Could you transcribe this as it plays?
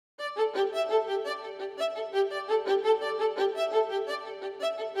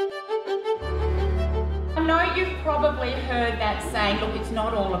you've probably heard that saying, look, it's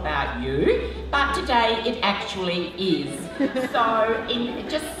not all about you, but today it actually is. So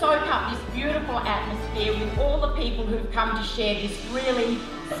just soak up this beautiful atmosphere with all the people who've come to share this really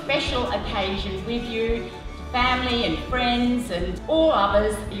special occasion with you. Family and friends and all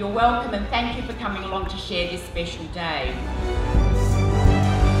others, you're welcome, and thank you for coming along to share this special day.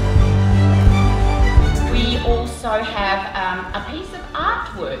 We also have a piece of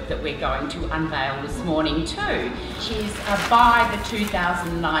artwork that we're going to unveil this morning too, which is by the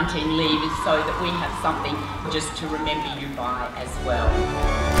 2019 leavers, so that we have something just to remember you by as well.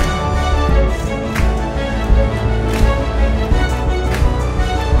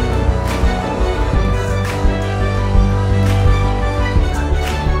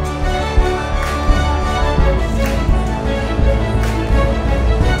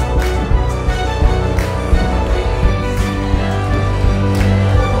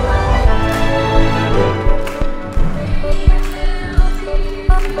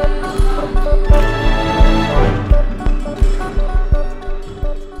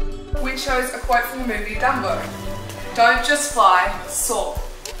 We chose a quote from the movie Dumbo. Don't just fly, soar.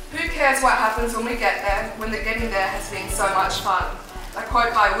 Who cares what happens when we get there, when the getting there has been so much fun? A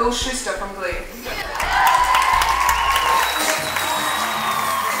quote by Will Schuster from Glee.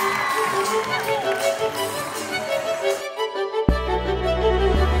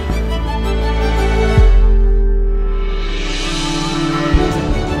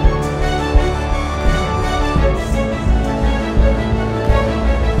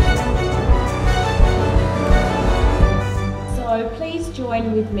 Please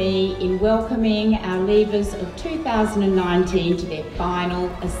join with me in welcoming our leavers of 2019 to their final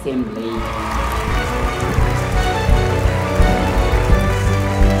assembly.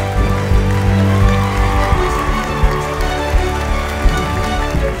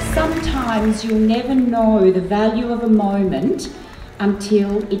 Sometimes you'll never know the value of a moment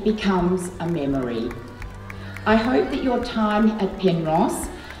until it becomes a memory. I hope that your time at Penrhos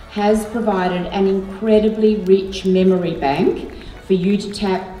has provided an incredibly rich memory bank for you to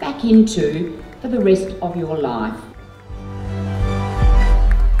tap back into for the rest of your life.